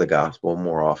share the gospel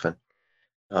more often.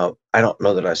 I don't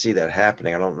know that I see that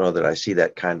happening. I don't know that I see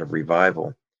that kind of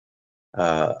revival.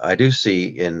 I do see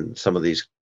in some of these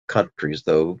countries,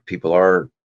 though, people are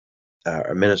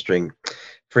ministering.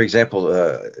 For example,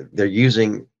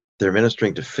 they're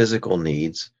ministering to physical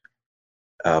needs,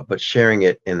 but sharing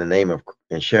it in the name of,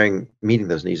 and meeting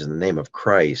those needs in the name of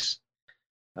Christ.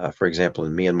 For example,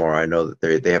 in Myanmar, I know that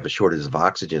they have a shortage of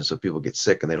oxygen, so people get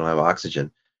sick and they don't have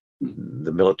oxygen.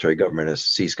 The military government has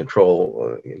seized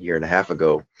control a year and a half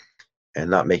ago and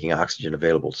not making oxygen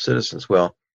available to citizens.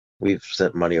 Well, we've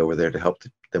sent money over there to help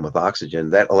them with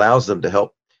oxygen. That allows them to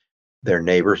help their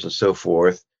neighbors and so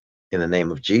forth in the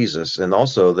name of Jesus. And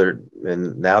also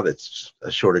and now that's a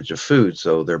shortage of food,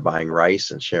 so they're buying rice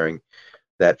and sharing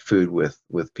that food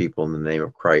with people in the name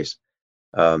of Christ.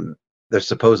 There's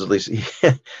supposedly,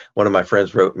 one of my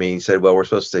friends wrote me, he said, well, we're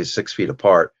supposed to stay 6 feet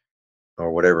apart,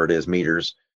 or whatever it is,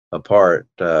 meters apart.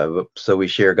 So we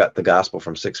got the gospel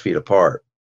from 6 feet apart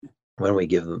when we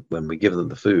give them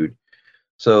the food.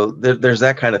 So there's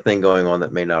that kind of thing going on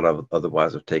that may not have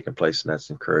otherwise have taken place, and that's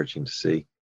encouraging to see.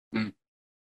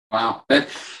 Wow,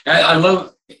 I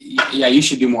love. Yeah, you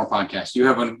should do more podcasts. You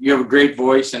have a great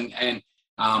voice, and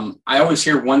I always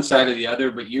hear one side or the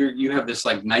other, but you have this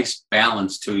like nice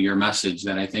balance to your message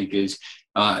that I think is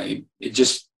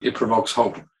it provokes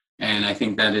hope, and I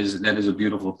think that is a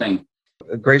beautiful thing.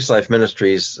 Grace Life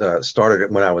Ministries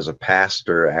started when I was a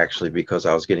pastor, actually, because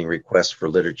I was getting requests for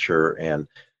literature and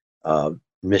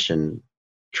mission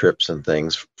trips and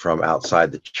things from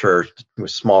outside the church. It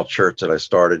was a small church that I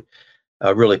started.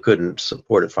 I really couldn't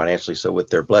support it financially. So with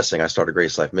their blessing, I started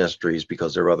Grace Life Ministries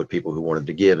because there were other people who wanted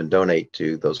to give and donate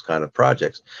to those kind of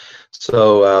projects.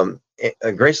 So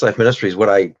Grace Life Ministries, what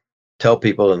I tell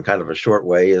people in kind of a short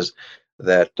way is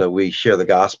that we share the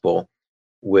gospel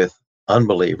with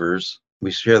unbelievers. We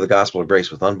share the gospel of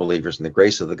grace with unbelievers and the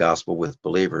grace of the gospel with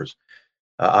believers.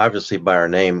 Obviously, by our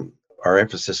name, our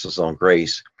emphasis is on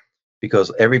grace,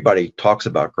 because everybody talks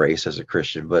about grace as a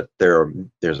Christian, but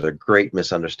there's a great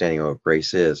misunderstanding of what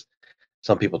grace is.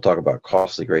 Some people talk about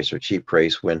costly grace or cheap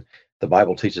grace, when the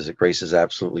Bible teaches that grace is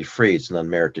absolutely free. It's an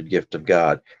unmerited gift of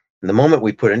God. And the moment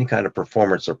we put any kind of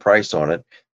performance or price on it,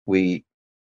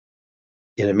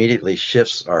 it immediately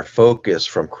shifts our focus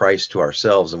from Christ to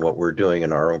ourselves and what we're doing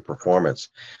in our own performance,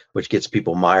 which gets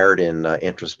people mired in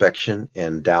introspection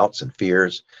and doubts and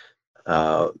fears,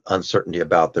 uncertainty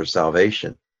about their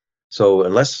salvation. So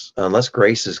unless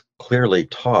grace is clearly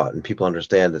taught and people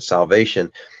understand that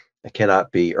salvation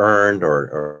cannot be earned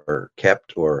or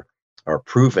kept or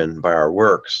proven by our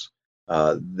works,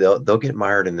 they'll get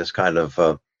mired in this kind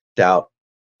of doubt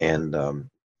and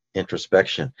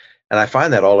introspection. And I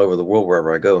find that all over the world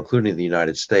wherever I go, including the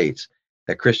United States,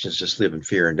 that Christians just live in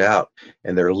fear and doubt,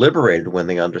 and they're liberated when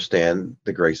they understand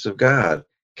the grace of God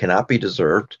cannot be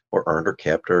deserved or earned or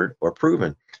kept or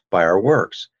proven by our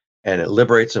works. And it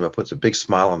liberates them. It puts a big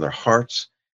smile on their hearts.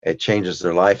 It changes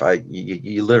their life.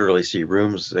 You literally see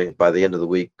rooms by the end of the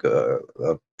week,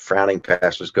 frowning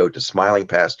pastors go to smiling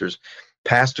pastors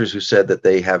who said that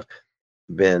they have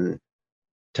been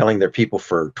telling their people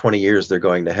for 20 years they're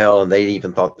going to hell, and they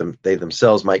even thought they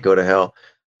themselves might go to hell,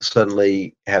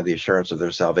 suddenly have the assurance of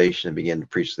their salvation and begin to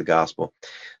preach the gospel.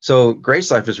 So Grace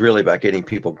Life is really about getting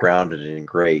people grounded in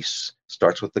grace. It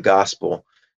starts with the gospel.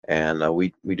 And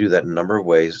we do that in a number of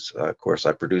ways. Of course,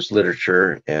 I produce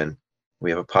literature, and we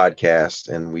have a podcast,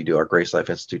 and we do our Grace Life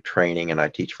Institute training, and I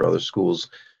teach for other schools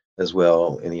as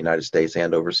well in the United States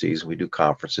and overseas. We do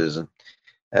conferences, and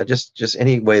just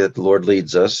any way that the Lord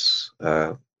leads us,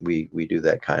 we do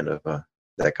that kind of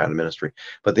ministry.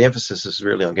 But the emphasis is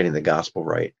really on getting the gospel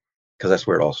right, because that's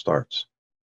where it all starts.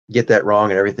 get that wrong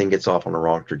and everything gets off on the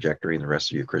wrong trajectory in the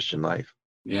rest of your Christian life.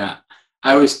 Yeah.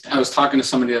 I was talking to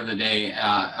somebody the other day,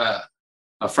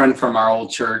 a friend from our old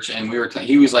church, and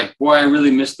he was like, boy, I really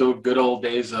miss the good old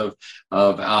days of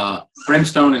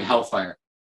brimstone and hellfire.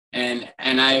 And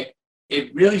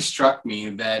it really struck me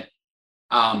that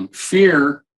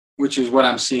fear, which is what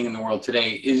I'm seeing in the world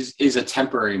today, is a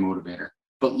temporary motivator.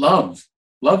 But love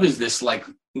is this like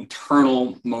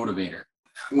eternal motivator.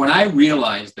 When I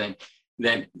realized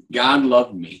that God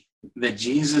loved me, that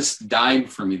Jesus died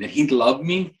for me, that he loved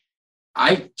me,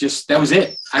 that was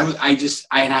it.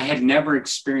 I had never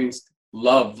experienced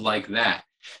love like that.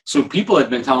 So people had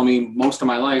been telling me most of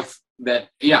my life that,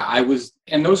 yeah, I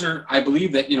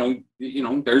believe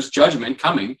that, there's judgment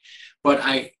coming, but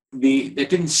that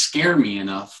didn't scare me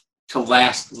enough to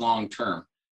last long term.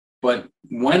 But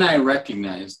when I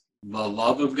recognized the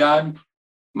love of God,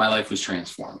 my life was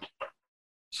transformed.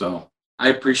 So I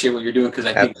appreciate what you're doing, because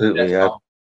I think absolutely.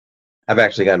 I've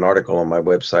actually got an article on my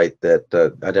website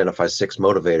that identifies 6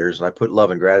 motivators, and I put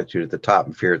love and gratitude at the top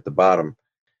and fear at the bottom.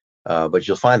 But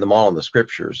you'll find them all in the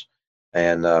scriptures.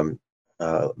 And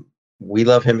we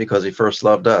love him because he first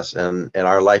loved us, and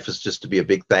our life is just to be a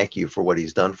big thank you for what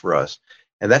he's done for us.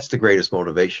 And that's the greatest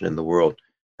motivation in the world.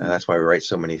 And that's why we write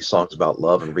so many songs about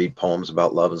love and read poems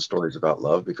about love and stories about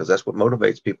love, because that's what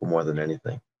motivates people more than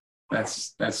anything.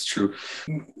 That's true.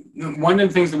 One of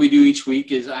the things that we do each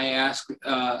week is I ask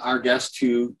our guests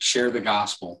to share the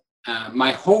gospel.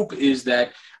 My hope is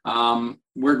that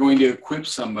we're going to equip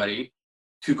somebody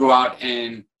to go out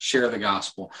and share the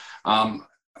gospel.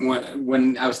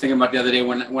 When I was thinking about the other day,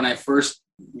 when I first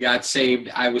got saved,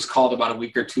 I was called about a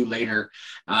week or two later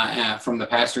from the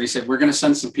pastor. He said, we're going to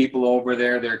send some people over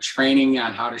there. They're training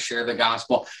on how to share the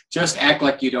gospel. Just act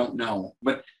like you don't know.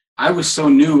 But I was so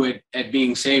new at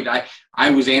being saved. I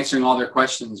was answering all their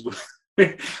questions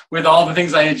with all the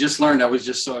things I had just learned. I was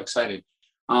just so excited.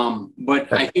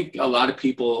 But I think a lot of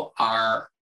people are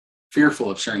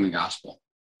fearful of sharing the gospel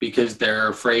because they're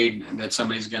afraid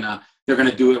that they're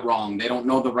going to do it wrong. They don't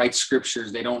know the right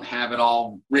scriptures. They don't have it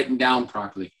all written down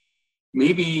properly.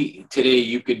 Maybe today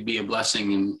you could be a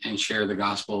blessing and share the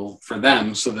gospel for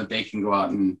them so that they can go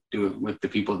out and do it with the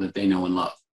people that they know and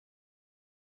love.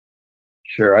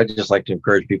 Sure. I'd just like to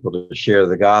encourage people to share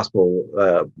the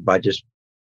gospel by just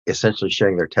essentially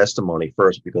sharing their testimony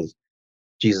first, because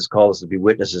Jesus called us to be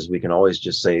witnesses. We can always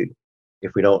just say,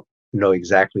 if we don't know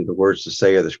exactly the words to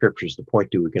say or the scriptures to point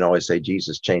to, we can always say,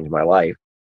 Jesus changed my life,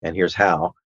 and here's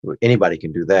how. Anybody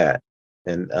can do that.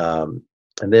 And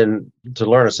then to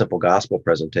learn a simple gospel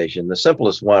presentation, the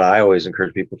simplest one I always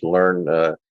encourage people to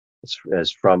learn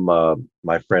is from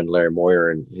my friend Larry Moyer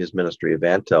and his ministry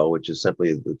Evantel, which is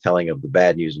simply the telling of the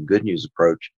bad news and good news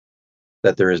approach,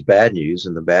 that there is bad news,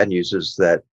 and the bad news is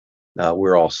that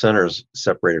we're all sinners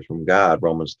separated from God.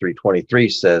 Romans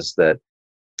 3:23 says that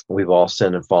we've all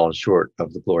sinned and fallen short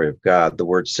of the glory of God. The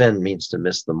word sin means to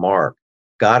miss the mark.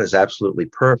 God is absolutely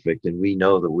perfect, and we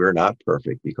know that we're not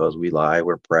perfect because we lie,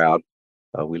 we're proud,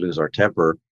 we lose our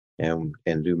temper, and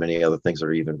do many other things that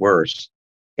are even worse.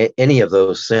 Any of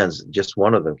those sins, just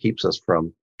one of them, keeps us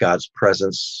from God's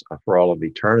presence for all of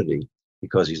eternity,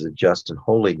 because he's a just and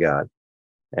holy God.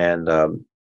 And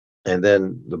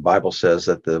then the Bible says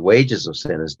that the wages of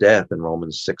sin is death in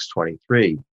Romans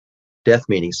 6:23. Death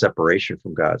meaning separation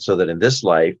from God, so that in this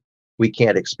life we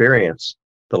can't experience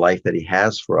the life that he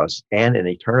has for us, and in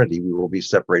eternity we will be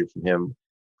separated from him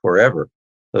forever.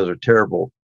 Those are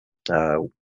terrible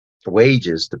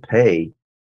wages to pay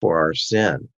for our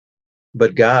sin.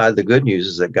 But God, the good news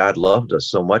is that God loved us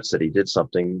so much that he did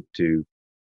something to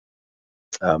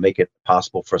make it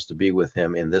possible for us to be with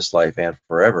him in this life and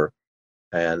forever.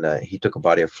 And he took a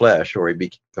body of flesh, or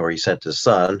he sent his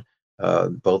son.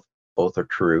 Both are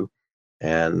true.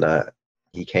 And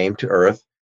he came to earth,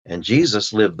 and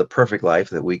Jesus lived the perfect life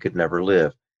that we could never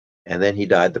live. And then he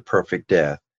died the perfect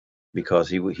death, because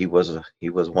he was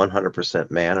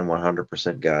 100% man and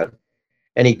 100% God.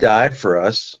 And he died for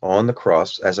us on the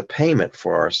cross as a payment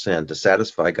for our sin, to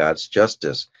satisfy God's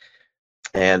justice.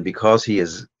 And because he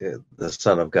is the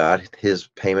Son of God, his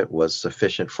payment was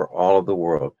sufficient for all of the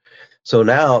world. So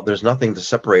now there's nothing to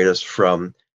separate us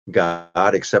from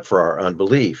God except for our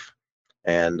unbelief.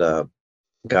 And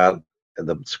God,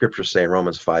 the scriptures say in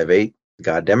Romans 5:8,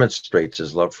 God demonstrates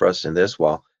his love for us in this: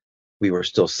 while we were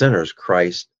still sinners,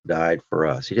 Christ died for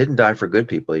us. He didn't die for good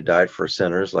people. He died for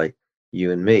sinners like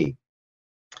you and me.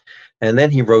 And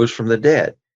then he rose from the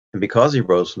dead. And because he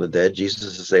rose from the dead,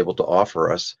 Jesus is able to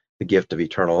offer us the gift of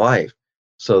eternal life.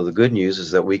 So the good news is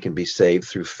that we can be saved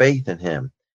through faith in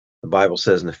him. The Bible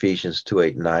says in Ephesians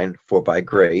 2:8-9, for by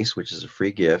grace, which is a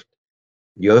free gift,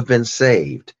 you have been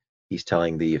saved he's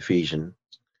telling the Ephesians,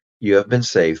 you have been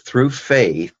saved through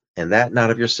faith, and that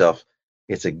not of yourself.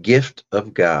 It's a gift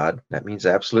of God. That means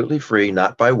absolutely free,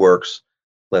 not by works,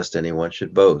 lest anyone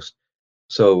should boast.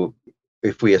 So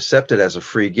if we accept it as a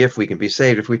free gift, we can be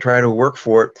saved. If we try to work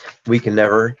for it, we can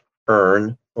never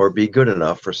earn or be good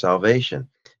enough for salvation.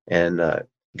 And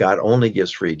God only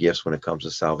gives free gifts when it comes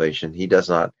to salvation. He does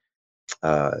not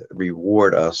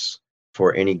reward us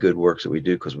for any good works that we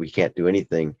do, because we can't do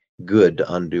anything good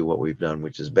to undo what we've done,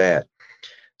 which is bad.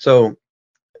 So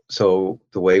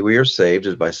the way we are saved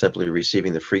is by simply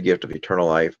receiving the free gift of eternal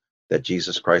life that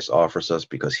Jesus Christ offers us,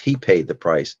 because he paid the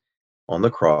price on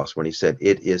the cross when he said,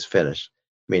 it is finished,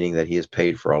 meaning that he has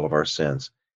paid for all of our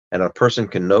sins. And a person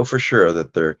can know for sure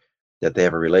that they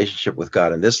have a relationship with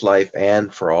God in this life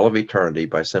and for all of eternity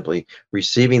by simply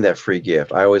receiving that free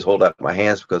gift. I always hold out my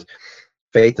hands, because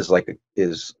faith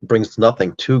brings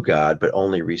nothing to God, but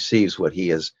only receives what he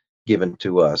has given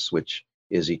to us, which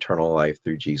is eternal life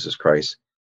through Jesus Christ,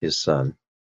 his son.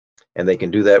 And they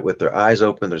can do that with their eyes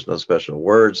open. There's no special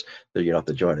words. You don't have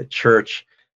to join a church.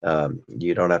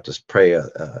 You don't have to pray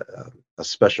a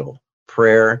special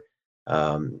prayer.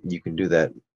 You can do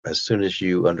that as soon as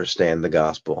you understand the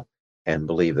gospel and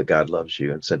believe that God loves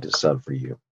you and sent his son for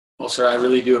you. Well, sir, I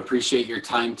really do appreciate your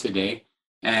time today.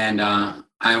 And I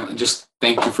just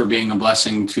thank you for being a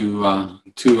blessing to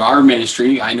our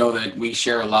ministry. I know that we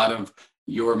share a lot of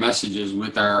your messages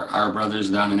with our brothers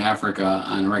down in Africa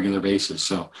on a regular basis.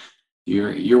 So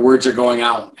your words are going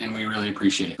out, and we really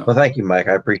appreciate it. Well, thank you, Mike.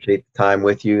 I appreciate the time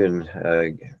with you and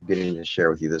getting to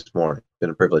share with you this morning. It's been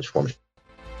a privilege for me.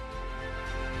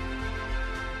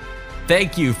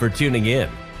 Thank you for tuning in.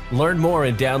 Learn more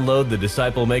and download the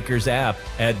Disciple Makers app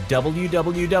at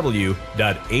www.hbmin.org.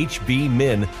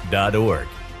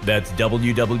 That's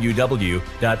www.hbmin.org.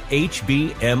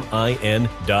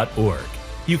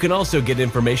 You can also get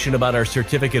information about our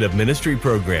Certificate of Ministry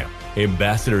program,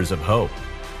 Ambassadors of Hope,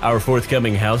 our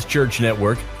forthcoming House Church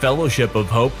Network, Fellowship of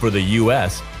Hope for the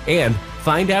U.S., and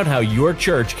find out how your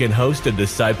church can host a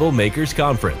Disciple Makers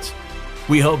Conference.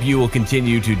 We hope you will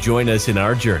continue to join us in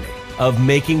our journey of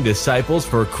making disciples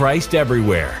for Christ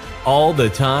everywhere, all the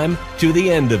time to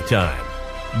the end of time.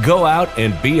 Go out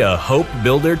and be a hope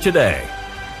builder today.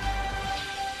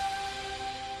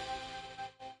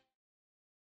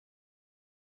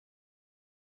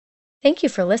 Thank you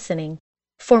for listening.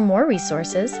 For more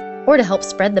resources, or to help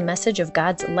spread the message of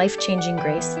God's life-changing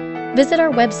grace, visit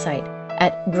our website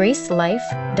at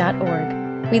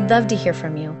gracelife.org. We'd love to hear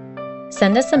from you.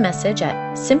 Send us a message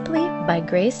at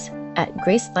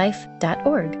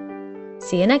simplybygrace@gracelife.org.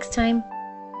 See you next time.